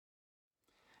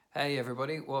Hey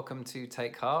everybody, welcome to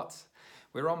Take Heart.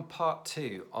 We're on part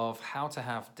 2 of how to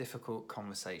have difficult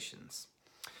conversations.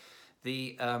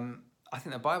 I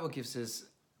think the Bible gives us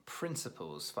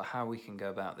principles for how we can go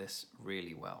about this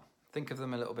really well. Think of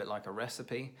them a little bit like a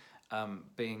recipe,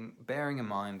 bearing in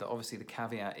mind that obviously the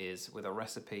caveat is with a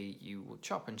recipe you will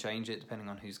chop and change it depending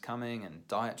on who's coming and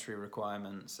dietary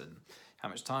requirements and how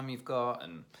much time you've got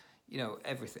and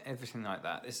everything like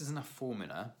that. This isn't a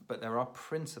formula, but there are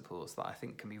principles that I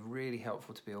think can be really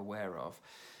helpful to be aware of,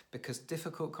 because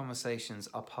difficult conversations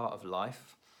are part of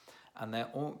life, and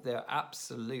they're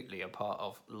absolutely a part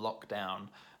of lockdown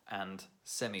and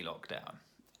semi-lockdown.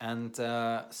 And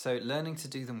so learning to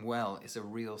do them well is a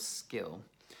real skill,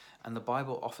 and the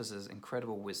Bible offers us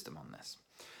incredible wisdom on this.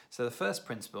 So the first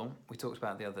principle we talked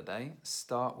about the other day: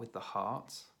 start with the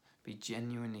heart. Be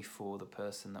genuinely for the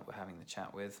person that we're having the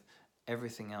chat with.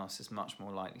 Everything else is much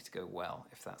more likely to go well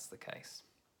if that's the case.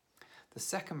 The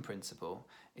second principle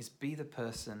is be the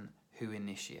person who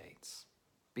initiates.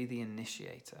 Be the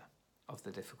initiator of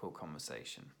the difficult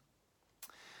conversation.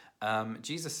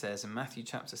 Jesus says in Matthew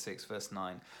chapter 6 verse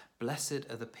 9, "Blessed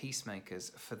are the peacemakers,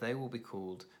 for they will be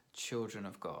called children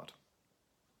of God."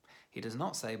 He does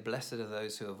not say, "Blessed are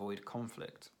those who avoid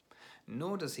conflict,"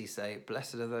 nor does he say,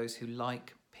 "Blessed are those who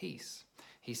like peace."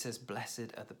 He says,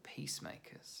 "Blessed are the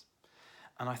peacemakers."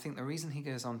 And I think the reason he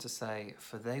goes on to say,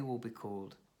 "For they will be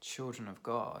called children of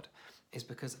God," is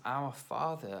because our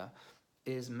Father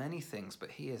is many things,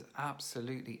 but he is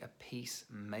absolutely a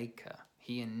peacemaker.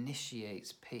 He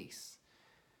initiates peace.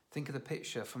 Think of the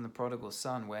picture from the prodigal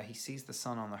son where he sees the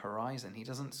son on the horizon. He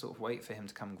doesn't sort of wait for him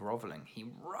to come groveling. He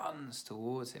runs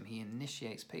towards him. He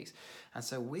initiates peace. And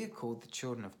so we're called the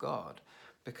children of God,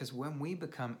 because when we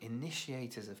become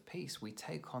initiators of peace, we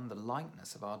take on the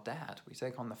likeness of our dad. We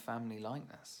take on the family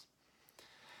likeness.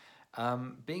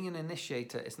 Being an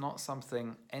initiator is not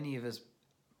something any of us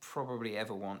probably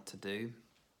ever want to do,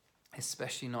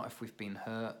 especially not if we've been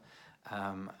hurt.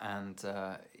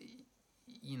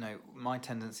 My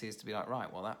tendency is to be like,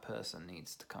 right, well, that person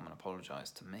needs to come and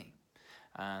apologize to me.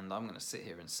 And I'm going to sit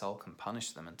here and sulk and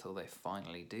punish them until they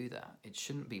finally do that. It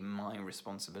shouldn't be my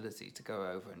responsibility to go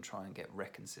over and try and get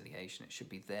reconciliation. It should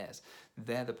be theirs.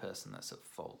 They're the person that's at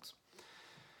fault.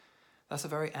 That's a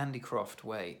very Andy Croft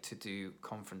way to do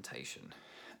confrontation.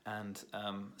 And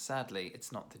sadly,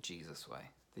 it's not the Jesus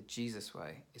way. The Jesus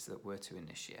way is that we're to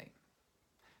initiate.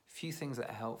 A few things that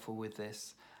are helpful with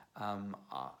this.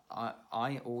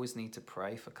 I always need to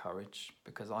pray for courage,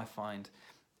 because I find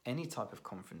any type of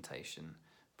confrontation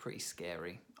pretty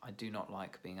scary. I do not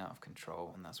like being out of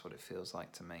control, and that's what it feels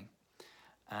like to me.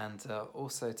 And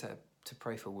also to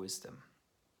pray for wisdom.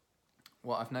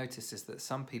 What I've noticed is that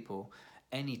some people,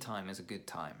 any time is a good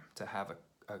time to have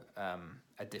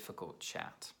a difficult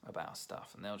chat about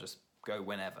stuff, and they'll just go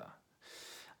whenever.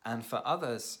 And for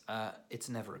others, it's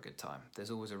never a good time.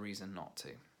 There's always a reason not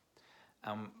to.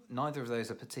 Neither of those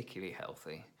are particularly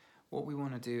healthy. What we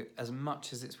want to do, as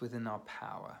much as it's within our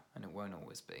power, and it won't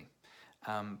always be,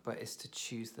 but is to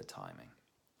choose the timing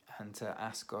and to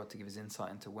ask God to give us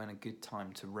insight into when a good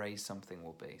time to raise something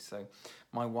will be. So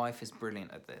my wife is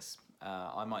brilliant at this.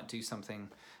 I might do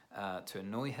something to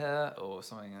annoy her or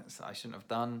something that I shouldn't have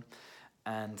done.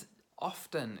 And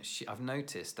often I've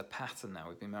noticed a pattern now.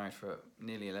 We've been married for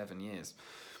nearly 11 years.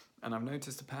 And I've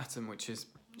noticed a pattern, which is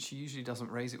she usually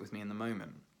doesn't raise it with me in the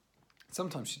moment.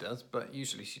 Sometimes she does, but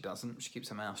usually she doesn't. She keeps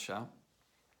her mouth shut.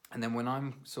 And then when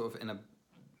I'm sort of in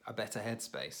a better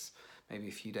headspace, maybe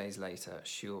a few days later,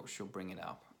 she'll bring it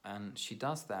up. And she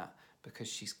does that because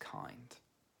she's kind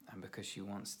and because she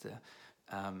wants to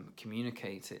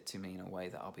communicate it to me in a way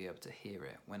that I'll be able to hear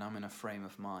it when I'm in a frame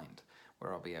of mind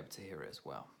where I'll be able to hear it as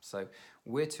well. So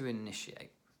we're to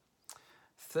initiate.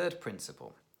 Third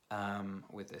principle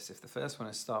with this, if the first one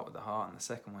is start with the heart and the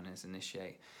second one is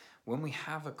initiate, when we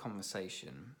have a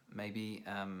conversation, maybe,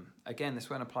 again,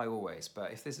 this won't apply always,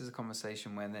 but if this is a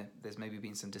conversation where there's maybe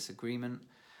been some disagreement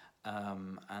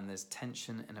and there's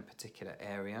tension in a particular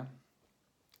area,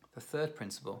 the third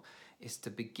principle is to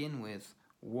begin with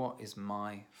what is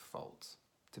my fault.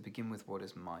 To begin with what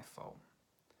is my fault.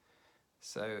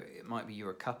 So it might be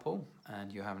you're a couple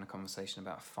and you're having a conversation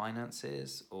about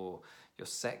finances or your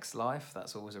sex life.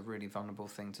 That's always a really vulnerable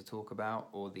thing to talk about,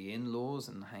 or the in-laws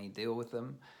and how you deal with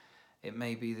them. It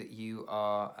may be that you're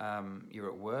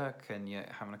at work and you're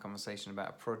having a conversation about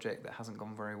a project that hasn't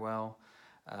gone very well,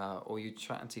 or you're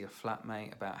chatting to your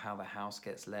flatmate about how the house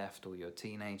gets left, or your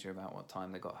teenager about what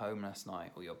time they got home last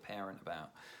night, or your parent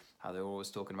about how they're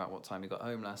always talking about what time you got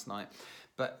home last night.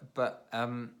 But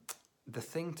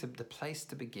the place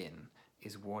to begin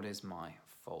is what is my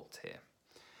fault here.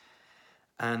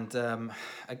 And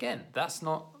again, that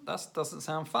doesn't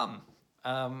sound fun.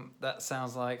 That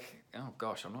sounds like, oh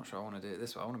gosh, I'm not sure I want to do it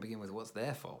this way. I want to begin with what's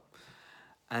their fault.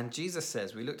 And Jesus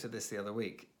says, we looked at this the other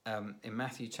week, in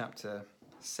Matthew chapter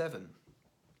 7,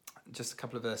 just a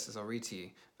couple of verses I'll read to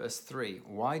you. Verse 3,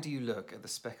 why do you look at the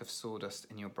speck of sawdust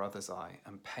in your brother's eye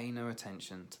and pay no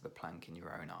attention to the plank in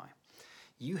your own eye?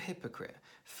 You hypocrite,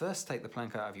 first take the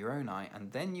plank out of your own eye,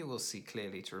 and then you will see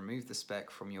clearly to remove the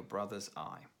speck from your brother's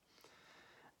eye.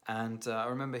 And I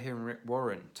remember hearing Rick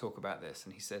Warren talk about this,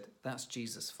 and he said, that's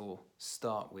Jesus for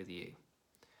start with you.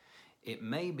 It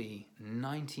may be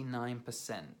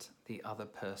 99% the other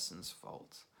person's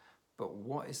fault, but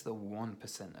what is the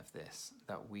 1% of this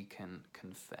that we can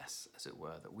confess, as it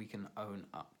were, that we can own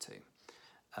up to?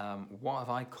 What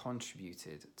have I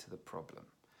contributed to the problem?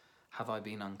 Have I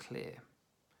been unclear?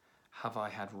 Have I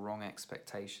had wrong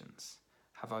expectations?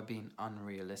 Have I been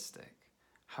unrealistic?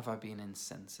 Have I been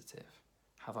insensitive?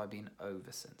 Have I been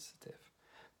oversensitive?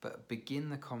 But begin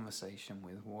the conversation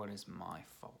with what is my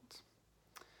fault.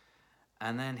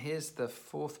 And then here's the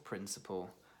fourth principle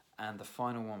and the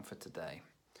final one for today.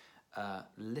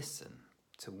 Listen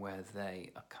to where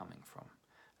they are coming from.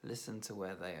 Listen to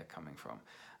where they are coming from.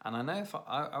 And I know if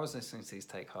I was listening to these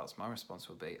Take Hearts, my response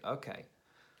would be, okay,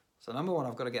 so number one,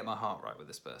 I've got to get my heart right with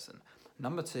this person.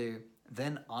 Number two,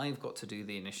 then I've got to do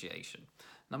the initiation.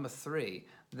 Number three,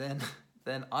 then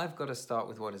I've got to start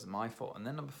with what is my fault. And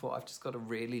then number four, I've just got to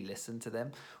really listen to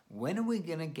them. When are we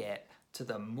going to get to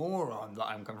the moron that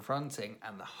I'm confronting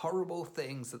and the horrible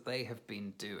things that they have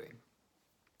been doing?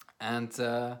 And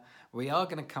we are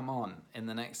going to come on in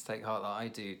the next Take Heart that I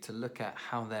do to look at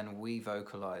how then we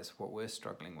vocalize what we're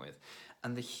struggling with.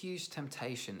 And the huge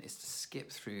temptation is to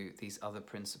skip through these other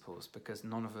principles because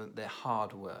none of them, they're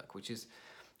hard work, which is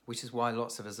why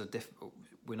lots of us are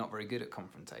we're not very good at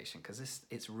confrontation because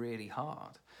it's really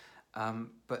hard.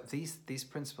 But these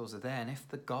principles are there, and if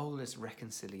the goal is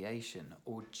reconciliation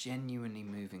or genuinely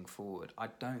moving forward, I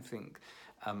don't think,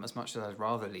 as much as I'd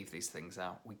rather leave these things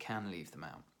out, we can leave them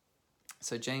out.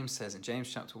 So James says in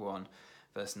James chapter 1,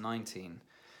 verse 19,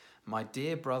 my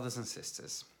dear brothers and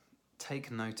sisters, take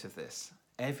note of this.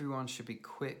 Everyone should be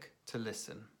quick to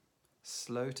listen,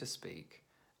 slow to speak,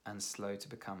 and slow to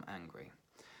become angry.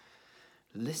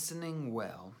 Listening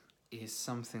well is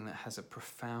something that has a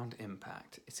profound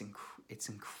impact. It's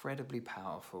incredibly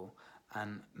powerful,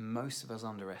 and most of us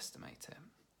underestimate it.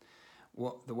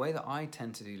 The way that I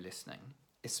tend to do listening,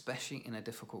 especially in a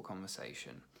difficult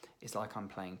conversation, is like I'm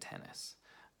playing tennis.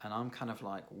 And I'm kind of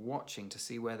like watching to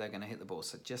see where they're going to hit the ball,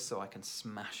 just so I can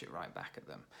smash it right back at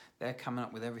them. They're coming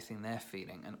up with everything they're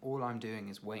feeling, and all I'm doing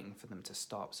is waiting for them to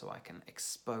stop so I can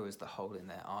expose the hole in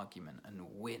their argument and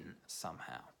win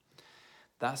somehow.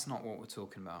 That's not what we're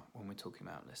talking about when we're talking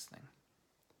about listening.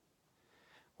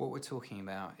 What we're talking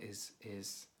about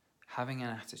is having an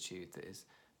attitude that is,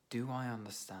 do I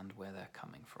understand where they're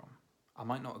coming from? I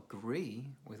might not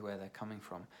agree with where they're coming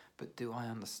from, but do I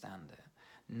understand it?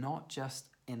 Not just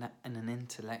in an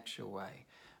intellectual way,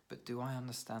 but do I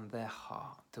understand their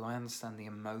heart? Do I understand the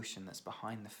emotion that's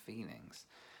behind the feelings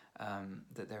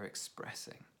that they're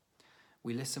expressing?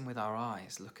 We listen with our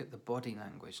eyes, look at the body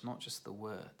language, not just the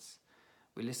words.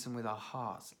 We listen with our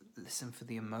hearts, listen for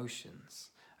the emotions.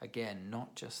 Again,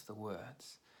 not just the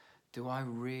words. Do I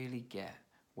really get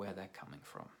where they're coming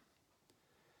from?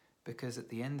 Because at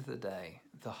the end of the day,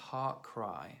 the heart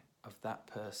cry of that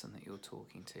person that you're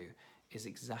talking to is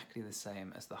exactly the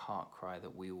same as the heart cry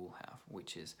that we all have,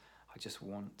 which is, I just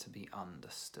want to be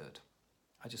understood.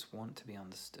 I just want to be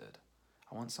understood.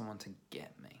 I want someone to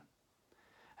get me.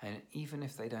 And even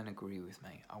if they don't agree with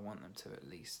me, I want them to at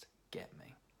least get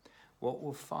me. What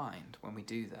we'll find when we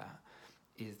do that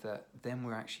is that then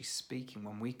we're actually speaking,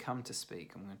 when we come to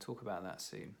speak, and we're going to talk about that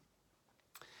soon,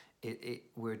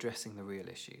 we're addressing the real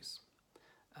issues.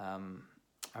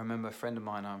 I remember a friend of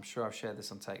mine, I'm sure I've shared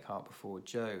this on Take Heart before,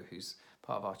 Jo, who's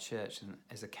part of our church and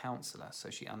is a counsellor, so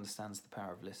she understands the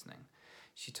power of listening.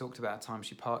 She talked about a time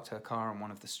she parked her car on one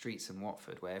of the streets in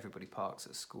Watford where everybody parks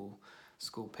at school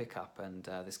pickup, and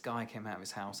this guy came out of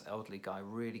his house, elderly guy,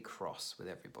 really cross with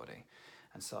everybody,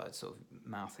 and started sort of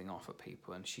mouthing off at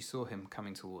people, and she saw him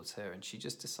coming towards her, and she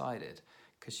just decided,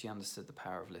 because she understood the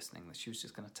power of listening, that she was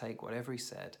just going to take whatever he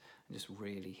said and just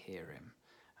really hear him.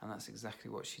 And that's exactly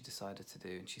what she decided to do.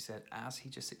 And she said, as he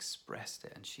just expressed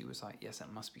it, and she was like, yes,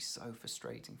 it must be so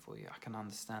frustrating for you. I can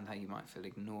understand how you might feel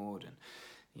ignored,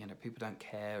 and people don't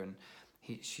care. And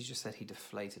she just said he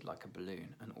deflated like a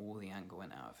balloon, and all the anger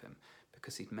went out of him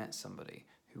because he'd met somebody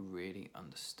who really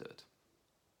understood.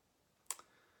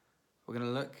 We're going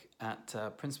to look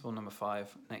at principle number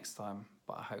 5 next time,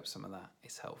 but I hope some of that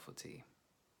is helpful to you.